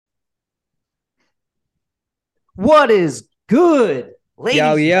What is good, ladies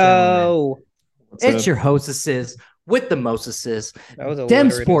Yo, and gentlemen? yo. What's It's up? your hostesses with the mostesses, That was Dem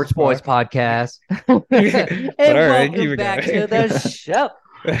alliterative Sports as Boys fuck. podcast. But And all right, keep welcome it back to the going. show.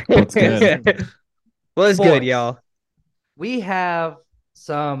 What's good? Well, it's good, Boys, y'all. we have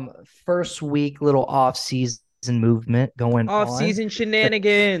some first week little off-season movement going on. Off-season The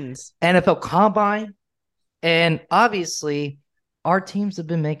shenanigans. NFL Combine, and obviously, our teams have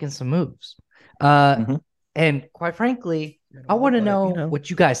been making some moves. Mhm. And quite frankly, I want to know what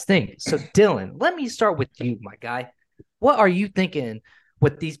you guys think. So, Dylan, let me start with you, my guy. What are you thinking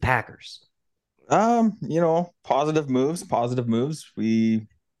with these Packers? Positive moves, positive moves. We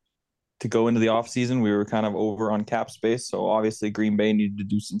to go into the off season, we were kind of over on cap space, so obviously Green Bay needed to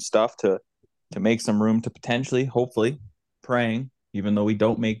do some stuff to make some room to potentially, hopefully, praying, even though we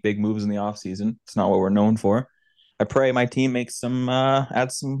don't make big moves in the off season. It's not what we're known for. I pray my team makes some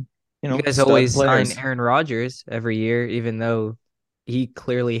add some, You guys stud always sign players. Aaron Rodgers every year, even though he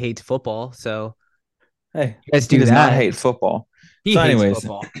clearly hates football. So Hey, you guys he do does not that. hate football. He So, hates anyways,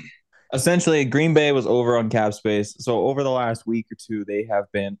 football. essentially Green Bay was over on cap space. So over the last week or two, they have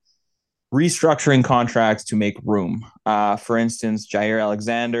been restructuring contracts to make room. For instance, Jair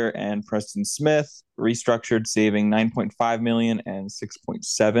Alexander and Preston Smith restructured, saving 9.5 million and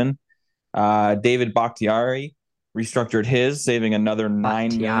 6.7. David Bakhtiari restructured his, saving another 9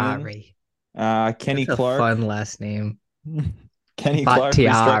 million. Bakhtiari. Kenny That's a Clark. fun last name. Kenny Clark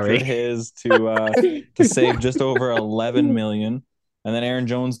Bakhtiari. restructured his to save just over 11 million, and then Aaron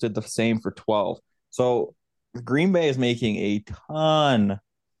Jones did the same for 12. So Green Bay is making a ton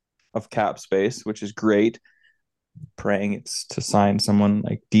of cap space, which is great. Praying it's to sign someone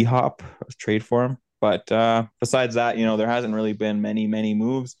like D Hop, trade for him. But besides that, there hasn't really been many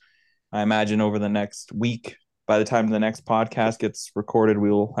moves. I imagine over the next week, by the time the next podcast gets recorded, we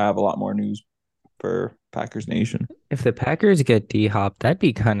will have a lot more news for Packers Nation. If the Packers get D-Hop, that'd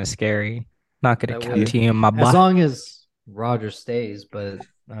be kind of scary. Not gonna That cap would, to you, my as boy. long as Roger stays, but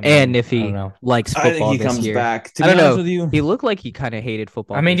I mean, And if I don't he know. likes I think football he this comes year, back. To I be don't honest know. with you, He looked like he kind of hated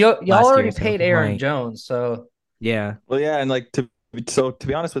football. I mean, y'all last already year, so paid he Aaron might. Jones, so Yeah. well, yeah, and to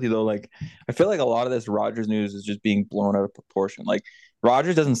be honest with you though, like I feel like a lot of this Rogers news is just being blown out of proportion. Like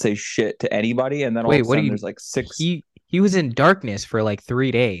Rogers doesn't say shit to anybody, and then all Wait, of a what do sudden you? there's like six. He was in darkness for like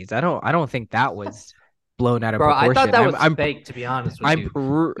 3 days. I don't think that was blown out of bro, I thought proportion. that was fake. To be honest with you,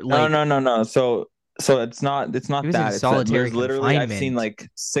 No, Like no. So it's he not was in that. It's that solitary there's literally I've seen confinement. like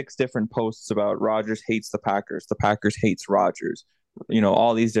six different posts about Rogers hates the Packers. The Packers hates Rogers.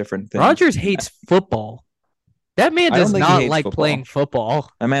 All these different things. Rogers hates football. That man I don't does think he not hates like playing football.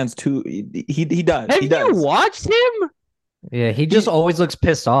 football. That man's too. He does. Have He you does. watched him? yeah, he just He always looks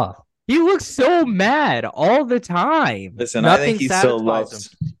pissed off. He looks so mad all the time. Listen. Nothing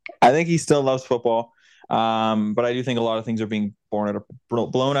satisfies him. I think he still loves football. But I do think a lot of things are being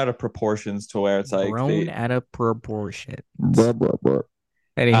blown out of proportions to where it's like Grown out of proportion. blah, blah, blah.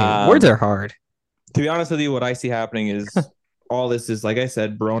 Anywho, words are hard. To be honest with you, what I see happening is all this is, like I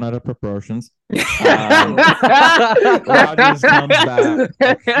said, blown out of proportions. Rodgers comes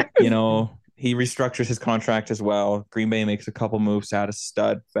back. He restructures his contract as well. Green Bay makes a couple moves to add a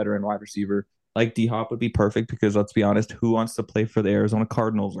stud veteran wide receiver. Like D Hop would be perfect because let's be honest, who wants to play for the Arizona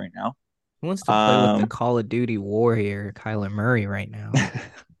Cardinals right now? Who wants to play with the Call of Duty warrior, Kyler Murray, right now?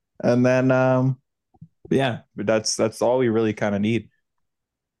 And then but that's all we really kind of need.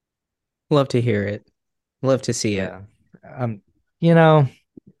 Love to hear it. Love to see it. Yeah.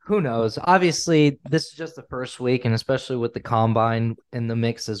 Who knows? Obviously, this is just the first week, and especially with the combine in the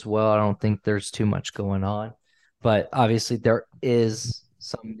mix as well, I don't think there's too much going on. But obviously, there is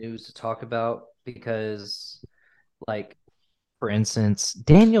some news to talk about because, like, for instance,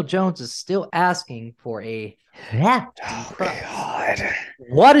 Daniel Jones is still asking for a hefty price. God.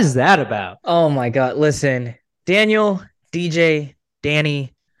 What is that about? Oh my God. Listen, Daniel, DJ,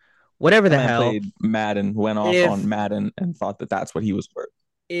 Danny, whatever the hell. Played Madden, went off on Madden, and thought that that's what he was worth.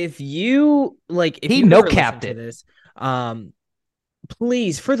 If you he no capped it. This,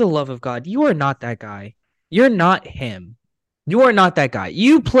 please, for the love of God, you are not that guy. You're not him. You are not that guy.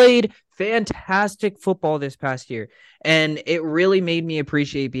 You played fantastic football this past year, and it really made me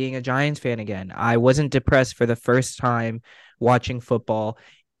appreciate being a Giants fan again. I wasn't depressed for the first time watching football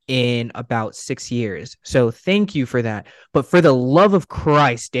in about 6 years. So thank you for that. But for the love of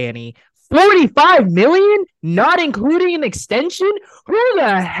Christ, Danny, 45 million, not including an extension? Who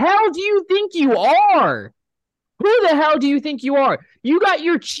the hell do you think you are? Who the hell do you think you are? You got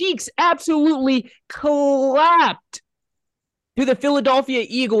your cheeks absolutely clapped to the Philadelphia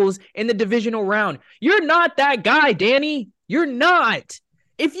Eagles in the divisional round. You're not that guy, Danny. You're not.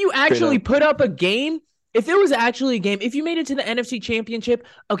 If you actually put up a game If it was actually a game, if you made it to the NFC Championship,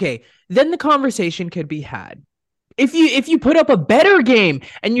 okay, then the conversation could be had. If you put up a better game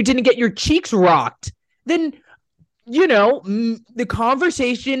and you didn't get your cheeks rocked, then the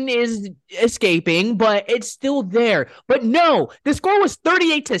conversation is escaping, but it's still there. But no, the score was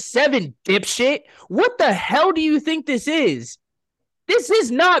 38-7, dipshit. What the hell do you think this is? This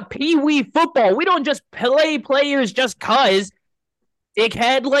is not pee-wee football. We don't just play players just cuz.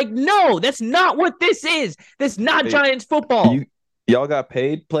 Dickhead. Like, no, that's not what this is. That's not Giants football. Y'all got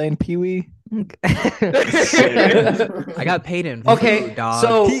paid playing Pee Wee? I got paid in food, dog.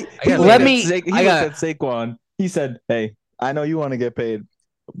 So He said Saquon. He said, "Hey, I know you want to get paid,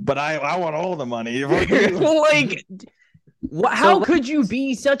 but I want all the money." Like, how could you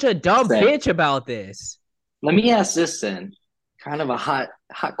be such a dumb bitch about this? Let me ask this then. Kind of a hot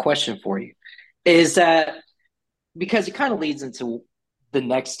question for you. Is that because it kind of leads into the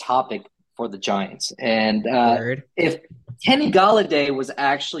next topic for the Giants. And if Kenny Golladay was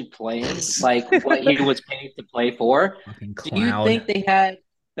actually playing like what he was paid to play for, do you think they had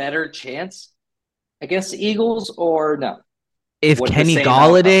better chance against the Eagles or no? If Kenny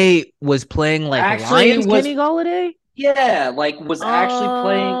Golladay was playing like Kenny Golladay? Yeah, like was actually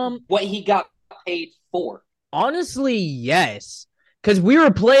playing what he got paid for. Honestly, yes. Because we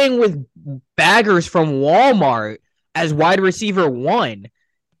were playing with baggers from Walmart as wide receiver 1.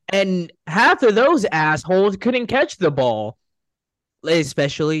 And half of those assholes couldn't catch the ball.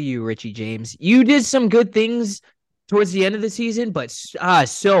 Especially you, Richie James. You did some good things towards the end of the season, but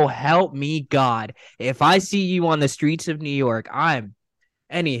so help me God. If I see you on the streets of New York,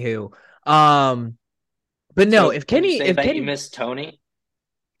 anywho. But no, if Kenny you miss Tony?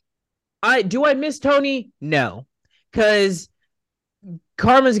 I miss Tony? No. Because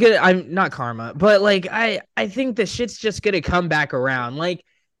karma's gonna I'm not karma, but like I think the shit's just gonna come back around. Like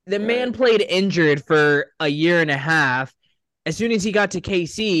the man played injured for a year and a half. As soon as he got to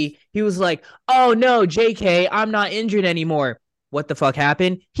KC, he was like, "Oh no, JK, I'm not injured anymore." What the fuck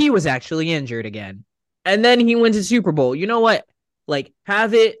happened? He was actually injured again. And then he went to Super Bowl. You know what? Like,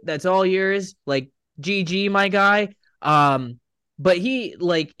 have it. That's all yours. Like, GG, my guy. But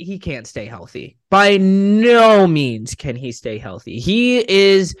he can't stay healthy. By no means can he stay healthy. He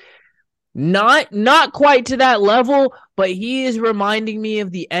is not quite to that level, but he is reminding me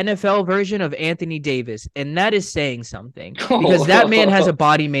of the NFL version of Anthony Davis, and that is saying something because that man has a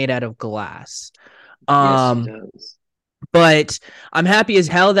body made out of glass. Yes, he does. But I'm happy as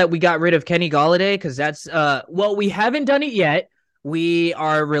hell that we got rid of Kenny Golladay because that's we haven't done it yet. We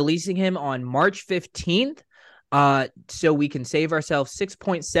are releasing him on March 15th. So we can save ourselves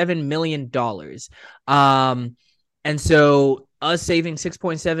 $6.7 million. And so us saving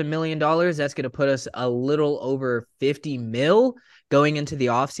 $6.7 million, that's going to put us a little over 50 mil going into the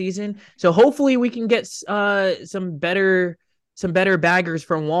offseason. So hopefully we can get some better baggers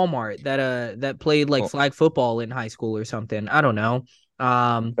from Walmart that played like flag football in high school or something. I don't know.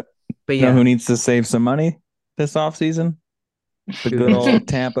 But yeah. You know who needs to save some money this offseason? The good old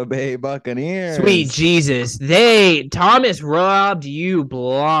Tampa Bay Buccaneers. Sweet Jesus. Thomas robbed you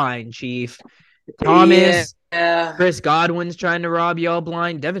blind, Chief. Thomas, Chris Godwin's trying to rob y'all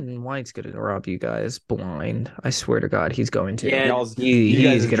blind. Devin White's going to rob you guys blind. I swear to God, he's going to. Yeah,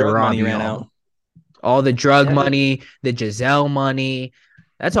 he's going to rob you all. All the drug money, the Giselle money,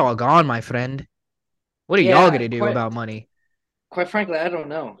 that's all gone, my friend. What are y'all going to do about money? Quite frankly, I don't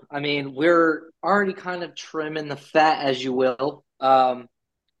know. I mean, we're already kind of trimming the fat, as you will.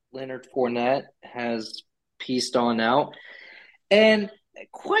 Leonard Fournette has pieced on out. And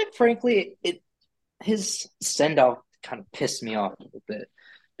quite frankly, his send-off kind of pissed me off a little bit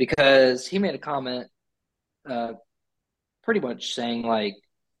because he made a comment pretty much saying, like,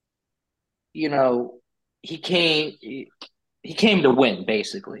 you know, he came to win,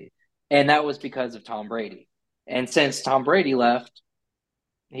 basically. And that was because of Tom Brady. And since Tom Brady left,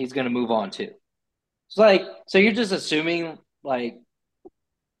 he's going to move on too. It's like, so you're just assuming like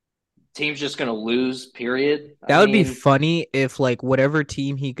team's just going to lose, period? That would be funny if like whatever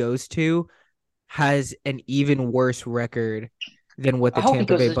team he goes to has an even worse record than what the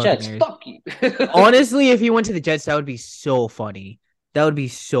Tampa Bay Buccaneers. Fuck you. Honestly, if he went to the Jets, that would be so funny. That would be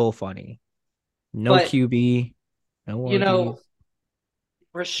so funny. No QB. No you know,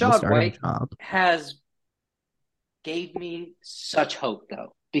 Rachaad White has gave me such hope,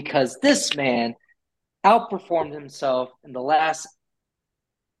 though, because this man outperformed himself in the last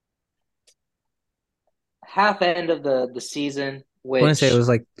half end of the season. Which, I want to say it was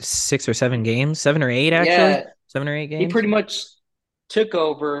like 6 or 7 games, 7 or 8 actually. Yeah, 7 or 8 games. He pretty much took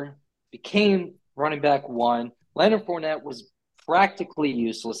over, became running back 1. Leonard Fournette was practically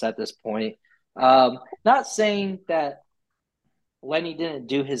useless at this point. Not saying that Lenny didn't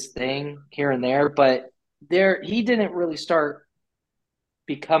do his thing here and there, but he didn't really start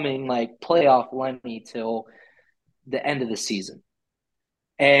becoming like playoff Lenny till the end of the season.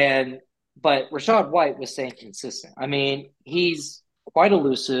 But Rachaad White was staying consistent. I mean, he's quite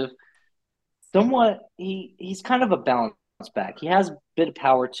elusive. Somewhat, he's kind of a bounce back. He has a bit of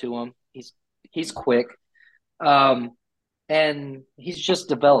power to him. He's quick, and he's just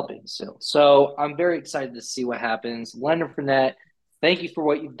developing still. So I'm very excited to see what happens. Leonard Fournette, thank you for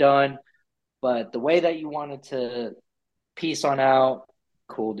what you've done, but the way that you wanted to peace on out,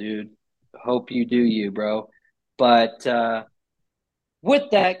 cool, dude. Hope you do you, bro. But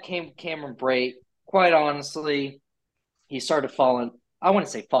with that came Cameron Brate. Quite honestly, he started falling. I want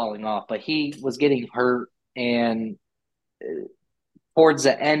to say falling off, but he was getting hurt, and towards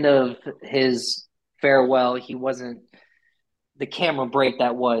the end of his farewell, he wasn't the Cameron Brate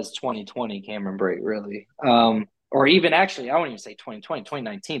that was 2020 Cameron Brate, really. Or even actually, I won't even say 2020,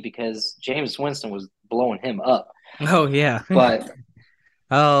 2019, because Jameis Winston was blowing him up. Oh, yeah. But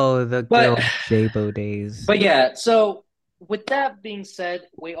the good old J-Bo days. But yeah, so with that being said,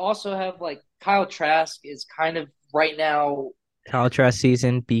 we also have like Kyle Trask is kind of right now Kyle Trask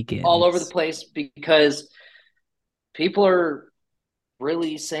season begins all over the place because people are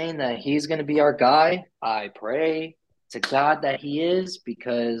really saying that he's going to be our guy. I pray to God that he is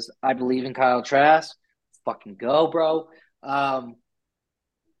because I believe in Kyle Trask. Fucking go, bro.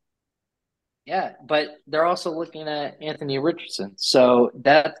 Yeah, but they're also looking at Anthony Richardson. So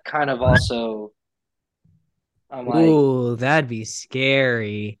that kind of also I'm like, ooh, that'd be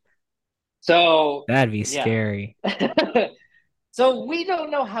scary. So that'd be scary. So we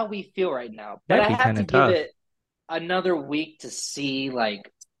don't know how we feel right now, but I have to give it another week to see like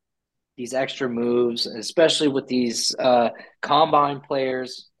these extra moves, especially with these combine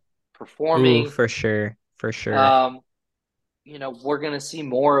players performing. Ooh, for sure. You know, we're gonna see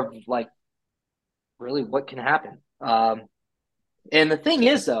more of like really what can happen. And the thing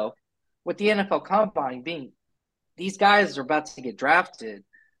is, though, with the NFL Combine being these guys are about to get drafted,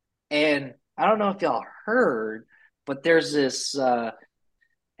 and I don't know if y'all heard, but there's this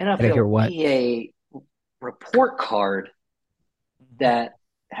NFLPA report card that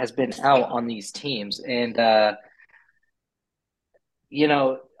has been out on these teams, and you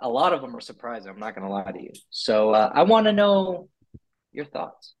know, a lot of them are surprised. I'm not going to lie to you. So I want to know your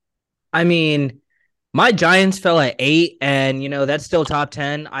thoughts. I mean, my Giants fell at 8, and you know that's still top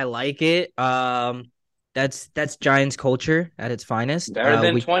 10. I like it. That's Giants culture at its finest. Better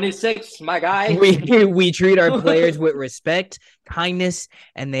than 26, my guy. We treat our players with respect, kindness,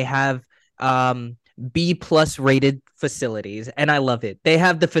 and they have B+ rated facilities, and I love it. They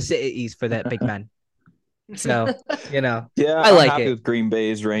have the facilities for that, big man. So you know, yeah, I like happy it. With Green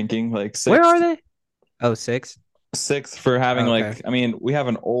Bay's ranking, like 6th. Where are they? Oh, 6th. 6th for having like, I mean, we have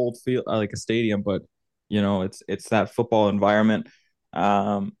an old field, like a stadium, but you know, it's that football environment.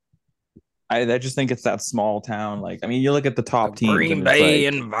 I just think it's that small town. Like, I mean, you look at the top teams. Green Bay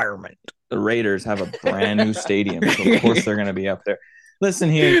environment. The Raiders have a brand new stadium, so of course they're going to be up there. Listen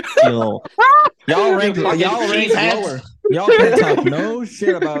here, y'all rank lower. Y'all can't talk no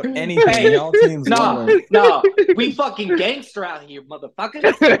shit about anything. Hey, y'all teams lower. No, we fucking gangster out here, motherfucker.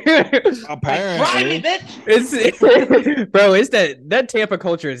 Apparently, try me, bitch. It's that Tampa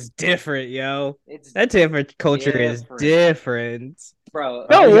culture is different, yo. That Tampa culture is different. Bro,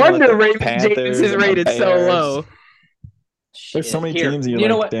 no wonder Raymond James is rated so low. There's so many teams you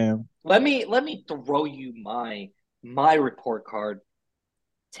know what? Damn. Let me throw you my report card.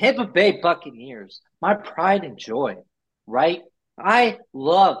 Tampa Bay Buccaneers, my pride and joy, right? I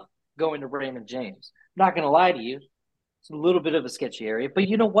love going to Raymond James. I'm not gonna lie to you. It's a little bit of a sketchy area, but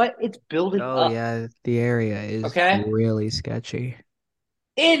you know what? It's building up. Oh yeah, the area is really sketchy.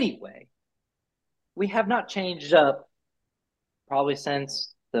 Anyway, we have not changed up probably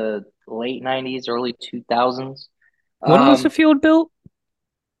since the late 90s, early 2000s. When was the field built?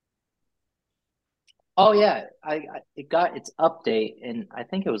 Oh yeah, it got its update, and I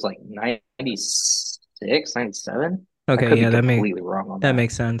think it was like 96, 97. Okay, yeah, that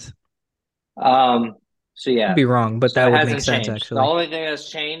makes sense. So yeah, I'd be wrong, but that would make sense. Actually, the only thing that's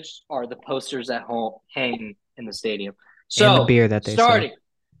changed are the posters that hang in the stadium. So and the beer that they starting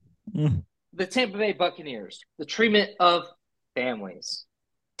the Tampa Bay Buccaneers, the treatment of families,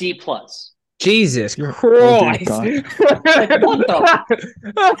 D+. Jesus Christ! Like, what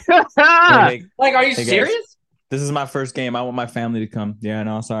the? Like, are you serious? Guys, this is my first game. I want my family to come. Yeah,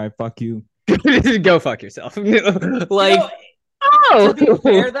 no, sorry. Fuck you. Go fuck yourself. Like, to be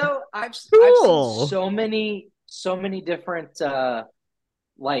fair though, I've seen so many different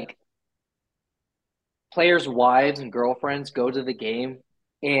like players' wives and girlfriends go to the game,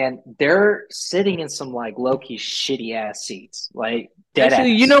 and they're sitting in some like low key shitty ass seats, like dead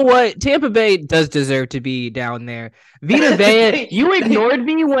Actually, ass. you know what? Tampa Bay does deserve to be down there. Vita Vea, you ignored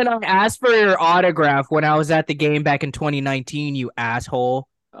me when I asked for your autograph when I was at the game back in 2019, you asshole.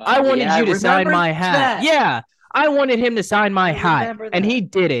 I wanted you to sign my hat. That. Yeah, I wanted him to sign my hat, and he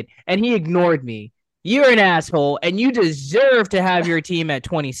did it, and he ignored me. You're an asshole, and you deserve to have your team at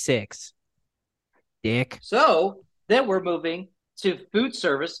 26. Dick. So then we're moving to food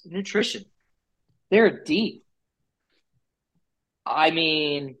service nutrition. They're deep. I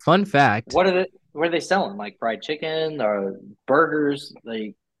mean, fun fact. What are they selling? Like fried chicken or burgers?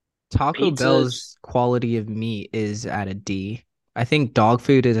 Like Taco pizzas? Bell's quality of meat is at a D. I think dog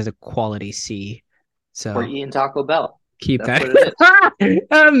food is a quality C. So we're eating Taco Bell. Keep That's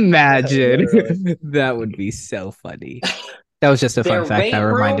that. Imagine. That would be so funny. That was just a fun fact that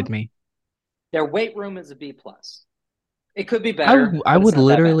reminded me. Their weight room is a B plus. It could be better. I would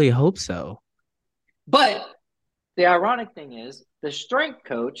literally hope so. But the ironic thing is the strength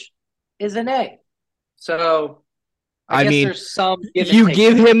coach is an A. So I mean, there's some you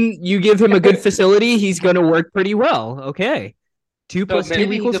give him a good facility, he's gonna work pretty well. Okay. 2 +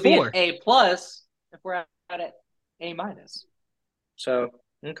 2 equals 4. An A plus if we're at A minus. So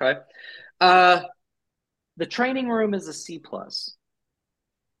okay. The training room is a C plus.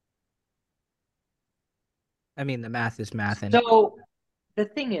 I mean, the math is math. So the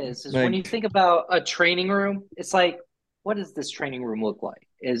thing is like, when you think about a training room, it's like, what does this training room look like?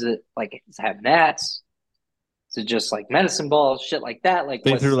 Is it like, does it have mats? Is it just like medicine balls, shit like that? Like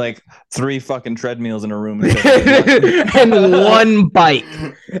they threw like 3 fucking treadmills in a room and one bike.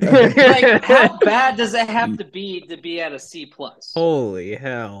 Like, how bad does it have to be at a C plus? Holy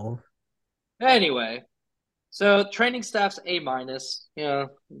hell! Anyway, so training staff's A minus. You know,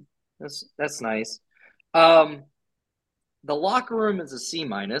 that's nice. The locker room is a C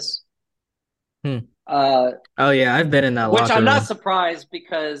minus. Oh yeah, I've been in that locker room. Which I'm not surprised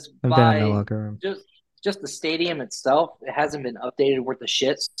because I've been in the locker room. Just the stadium itself, it hasn't been updated worth the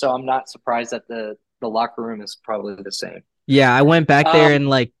shit. So I'm not surprised that the locker room is probably the same. Yeah, I went back there in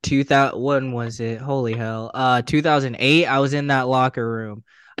like 2000. When was it? Holy hell! 2008. I was in that locker room.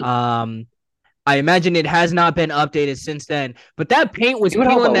 I imagine it has not been updated since then. But that paint was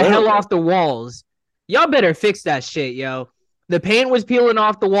peeling the hell off the walls. Y'all better fix that shit, yo. The paint was peeling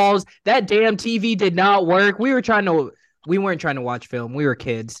off the walls. That damn TV did not work. We weren't trying to watch film. We were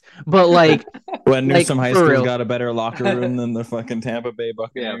kids. But like when Newsome High School's got a better locker room than the fucking Tampa Bay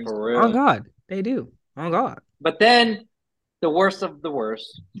Buccaneers. Yeah, for real. Oh God, they do. Oh God. But then the worst of the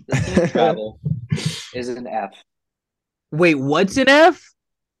worst, the team travel is an F. Wait, what's an F?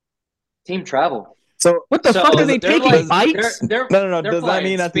 Team travel. So what the fuck are they taking bites? No. Does that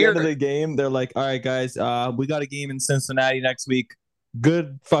mean at the end of the game they're like, all right, guys, we got a game in Cincinnati next week.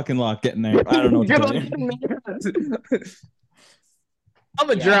 Good fucking luck getting there. I don't know what to tell you. I'm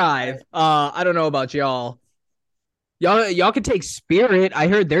a drive. I don't know about y'all. Y'all can take Spirit. I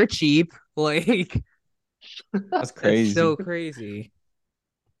heard they're cheap. Like that's crazy. That's so crazy.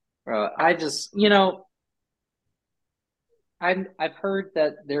 Bro, I've heard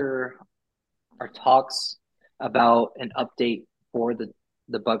that there are talks about an update for the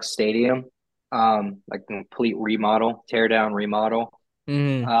Bucs Stadium, like a complete remodel, tear down remodel.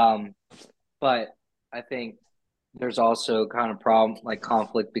 But I think there's also kind of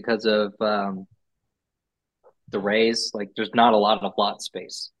conflict because of the Rays. Like, there's not a lot of lot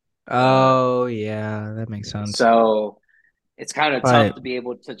space. Oh yeah, that makes sense. So it's kind of tough to be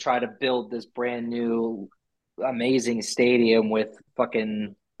able to try to build this brand new, amazing stadium with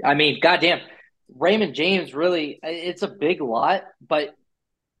fucking. I mean, goddamn, Raymond James really. It's a big lot, but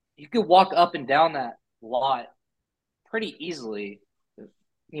you could walk up and down that lot pretty easily.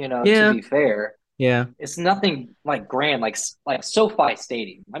 To be fair. Yeah, it's nothing like grand, like SoFi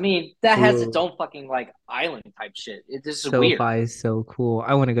Stadium. I mean, that has its own fucking like island type shit. This is weird. SoFi is so cool.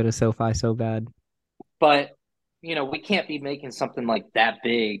 I want to go to SoFi so bad. But we can't be making something like that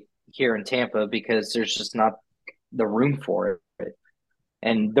big here in Tampa because there's just not the room for it.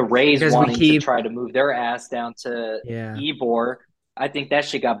 And the Rays wanting to try to move their ass down to Ybor. I think that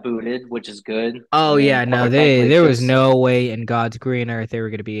shit got booted, which is good. Oh yeah, no, there was no way in God's green earth they were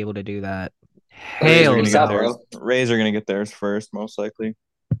going to be able to do that. Rays are going to get theirs first, most likely.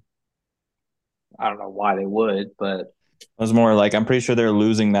 I don't know why they would, but It was more like I'm pretty sure they're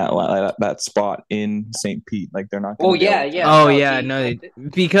losing that spot in St. Pete. Like they're not. Oh yeah, yeah. Oh no, yeah,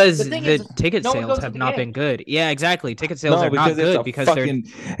 because the thing the is, ticket no one sales goes to have the not game. been good. Yeah, exactly. Ticket sales No, are not because it's good a because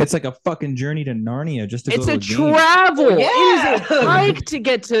it's like a fucking journey to Narnia just to it's go to a a game. travel. Oh, yeah. It is a hike to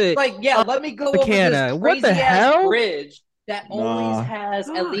get to Like, yeah, let me go over Canada. this What the crazy ass hell? bridge that always Nah. has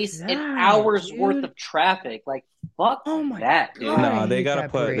at Fuck least an that, hour's worth dude. of traffic. Like, fuck Oh my that, dude. God. I No, they hate gotta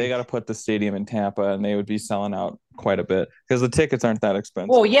that put bridge. the stadium in Tampa, and they would be selling out quite a bit because the tickets aren't that expensive.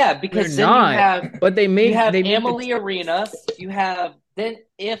 Well, yeah, because They're then not. you have But they made Amalie Arena. You have then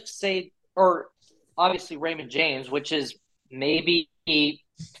if say or obviously Raymond James, which is maybe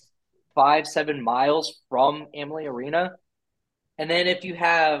 5-7 miles from Amalie Arena, and then if you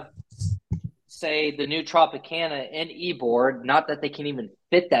have say the new Tropicana and Ybor, not that they can even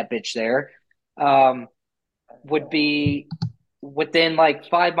fit that bitch there, would be within like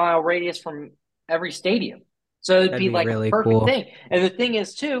 5 mile radius from every stadium. So it'd That'd be be like really a perfect cool. thing. And the thing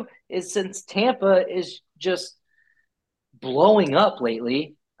is too, is since Tampa is just blowing up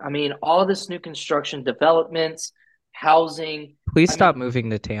lately, I mean, all this new construction developments, housing. Please stop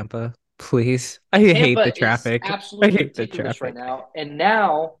moving to Tampa. Please. I hate the Tampa is traffic. I absolutely hate the ridiculous right traffic. now. And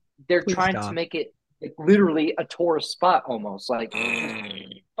now they're Please trying to stop. make it like literally a tourist spot almost. Like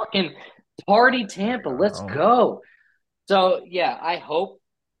fucking party Tampa, let's Oh. go. So yeah, I hope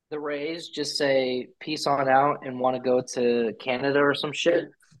the Rays just say peace on out and want to go to Canada or some shit.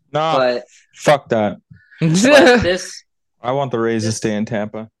 No, But fuck that. but this I want the Rays to this stay in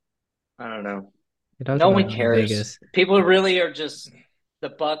Tampa. I don't know. It doesn't No one matter in cares. Vegas. People really are just the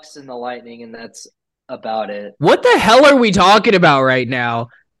Bucks and the Lightning, and that's about it. What the hell are we talking about right now?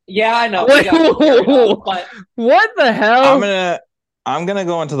 Yeah, I know. Wait, We got carried off, but what the hell? I'm gonna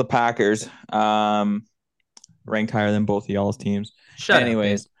go into the Packers. Ranked higher than both of y'all's teams.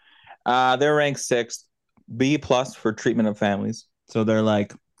 Anyways, they're ranked 6th, B+ for treatment of families. So they're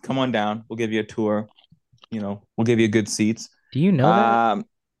like, come on down, we'll give you a tour. We'll give you good seats. Do you know that?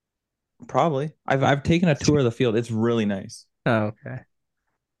 Probably. I've taken a tour of the field. It's really nice. Oh,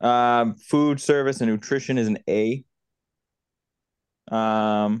 okay. Food service and nutrition is an A.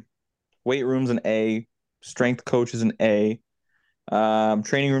 Weight room's an A. Strength coach is an A.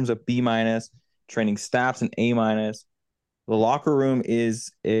 Training room's a B-. Training staff's an A-. The locker room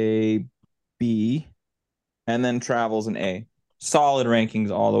is a B, and then travel's an A. Solid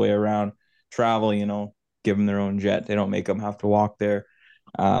rankings all the way around. Travel, give them their own jet. They don't make them have to walk there.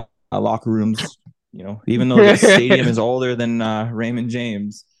 Locker rooms, even though the stadium is older than Raymond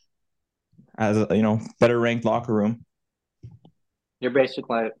James, as a better ranked locker room. You're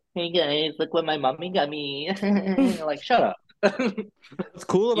basically like, hey guys, look what my mommy got me. Like, shut up. What's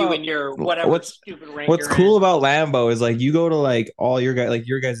cool about you and your whatever stupid rank. What's cool about Lambeau is like you go to like all your guys, like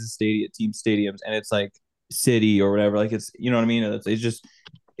your guys' team stadiums, and it's like city or whatever. Like it's what I mean.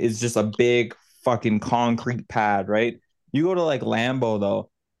 It's just a big fucking concrete pad, right? You go to like Lambeau though,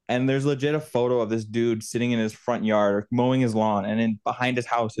 and there's legit a photo of this dude sitting in his front yard mowing his lawn, and then behind his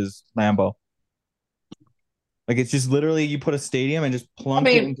house is Lambeau. Like it's just literally you put a stadium and just plunk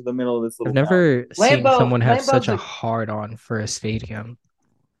it into the middle of this little. I've never seen someone have Lambeau's such a hard on for a stadium.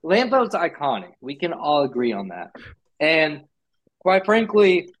 Lambeau's iconic. We can all agree on that. And quite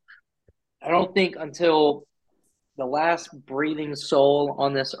frankly, I don't think until the last breathing soul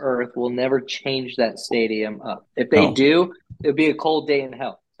on this earth will never change that stadium up. If they do, it'll be a cold day in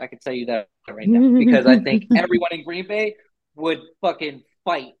hell. I can tell you that right now. Because I think everyone in Green Bay would fucking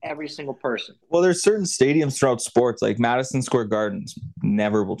fight every single person. Well, there's certain stadiums throughout sports, like Madison Square Gardens,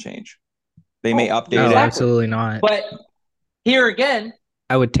 never will change. They may update it. Absolutely not. But here again,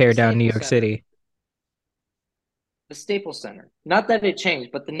 I would tear down New York City. The Staples Center. Not that it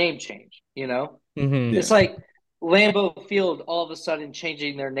changed, but the name changed, Mm-hmm. It's like Lambeau Field all of a sudden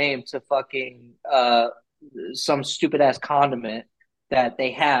changing their name to fucking some stupid ass condiment that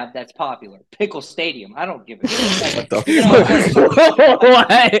they have that's popular. Pickle Stadium. I don't give a shit. What?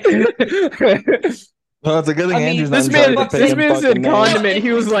 Well, it's a good thing Andrew's this man said condiment.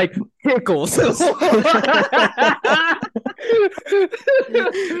 He was like pickles. Man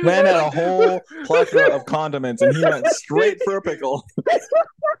had a whole plethora of condiments, and he went straight for a pickle.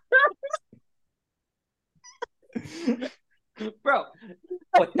 Bro,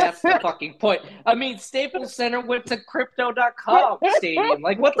 but that's the fucking point. I mean, Staples Center went to Crypto.com Stadium.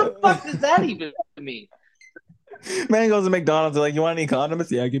 Like, what the fuck does that even mean? Man goes to McDonald's, they're like, you want any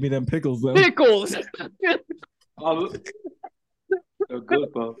condiments? Yeah, give me them pickles, though. Pickles! So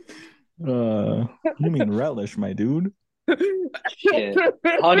good, bro. You mean relish, my dude? Shit.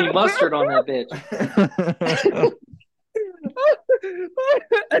 Honey mustard on that bitch.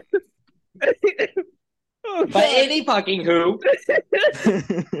 But any fucking who.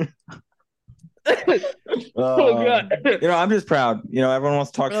 God. I'm just proud. Everyone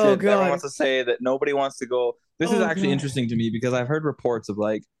wants to talk Oh, shit. God. Everyone wants to say that nobody wants to go. This is actually God. interesting to me because I've heard reports of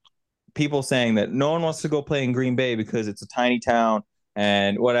like people saying that no one wants to go play in Green Bay because it's a tiny town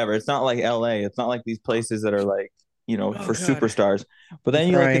and whatever. It's not like LA. It's not like these places that are like, for God. superstars. But then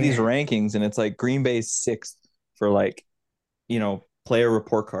you look at Crying. these rankings and it's like Green Bay's 6th for like, player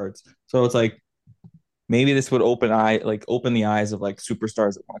report cards. So it's like maybe this would open the eyes of like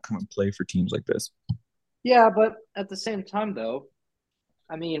superstars that want to come and play for teams like this. Yeah, but at the same time, though,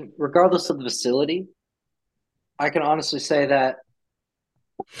 I mean, regardless of the facility, I can honestly say that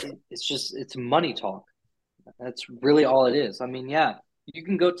it's money talk. That's really all it is. I mean, yeah, you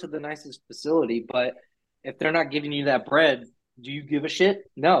can go to the nicest facility, but if they're not giving you that bread, do you give a shit?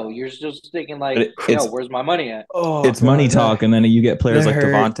 No, you're just thinking like, where's my money at? It's money talk, and then you get players like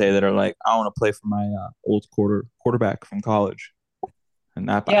hurt. Davante that are like, I want to play for my old quarterback from college, and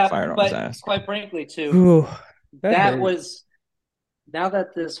that backfired on his ass. Quite frankly, too, Ooh, that was now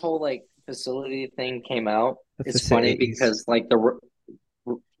that this whole like facility thing came out. It's funny because like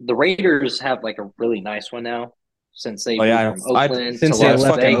the Raiders have like a really nice one now since they moved from Oakland since to they Las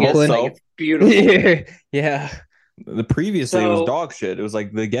left Vegas. Oakland. Like, it's beautiful. Yeah. The previously it was dog shit. It was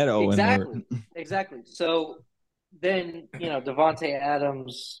like the ghetto. Exactly. So then, Davante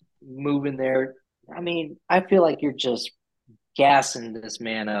Adams moving there. I mean, I feel like you're just gassing this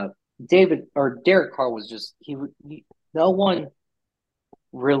man up. Derek Carr was just no one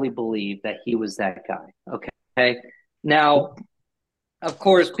really believed that he was that guy. Okay. Now, of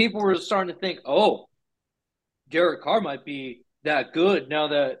course, people were starting to think, oh, Derek Carr might be that good now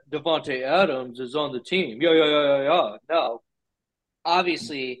that Davante Adams is on the team. Yeah. No.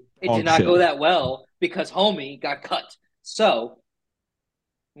 Obviously, it did not go that well because homie got cut. So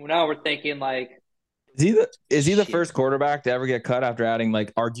now we're thinking like, is he the first quarterback to ever get cut after adding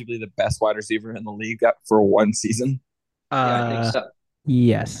like arguably the best wide receiver in the league for one season? Yeah, I think so.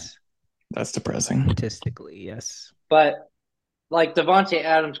 Yes. That's depressing. Statistically, yes. But like Davante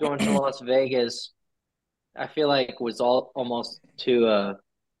Adams going to Las Vegas, I feel like was almost to a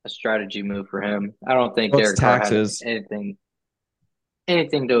strategy move for him. I don't think Derek Carr had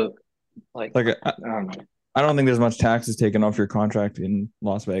anything to like. I don't know. I don't think there's much taxes taken off your contract in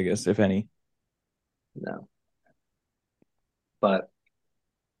Las Vegas, if any. No. But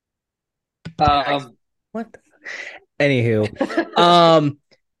what? Anywho,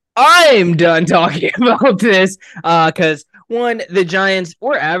 I'm done talking about this because the Giants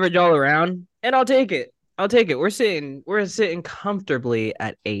were average all around, and I'll take it. We're sitting comfortably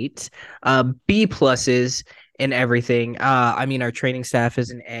at 8, B pluses and everything. I mean, our training staff is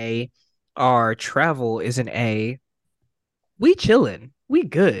an A, our travel is an A. We chilling, we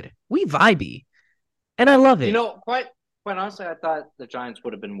good, we vibey, and I love it. Quite honestly, I thought the Giants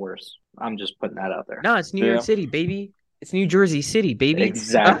would have been worse. I'm just putting that out there. No, it's New York City, baby. It's New Jersey City, baby.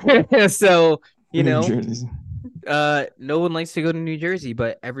 Exactly. So, no one likes to go to New Jersey,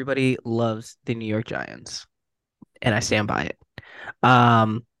 but everybody loves the New York Giants. And I stand by it.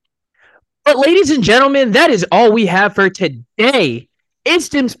 But ladies and gentlemen, that is all we have for today. It's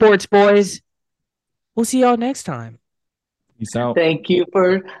Tim Sports Boys. We'll see y'all next time. Peace out. Thank you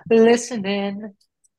for listening.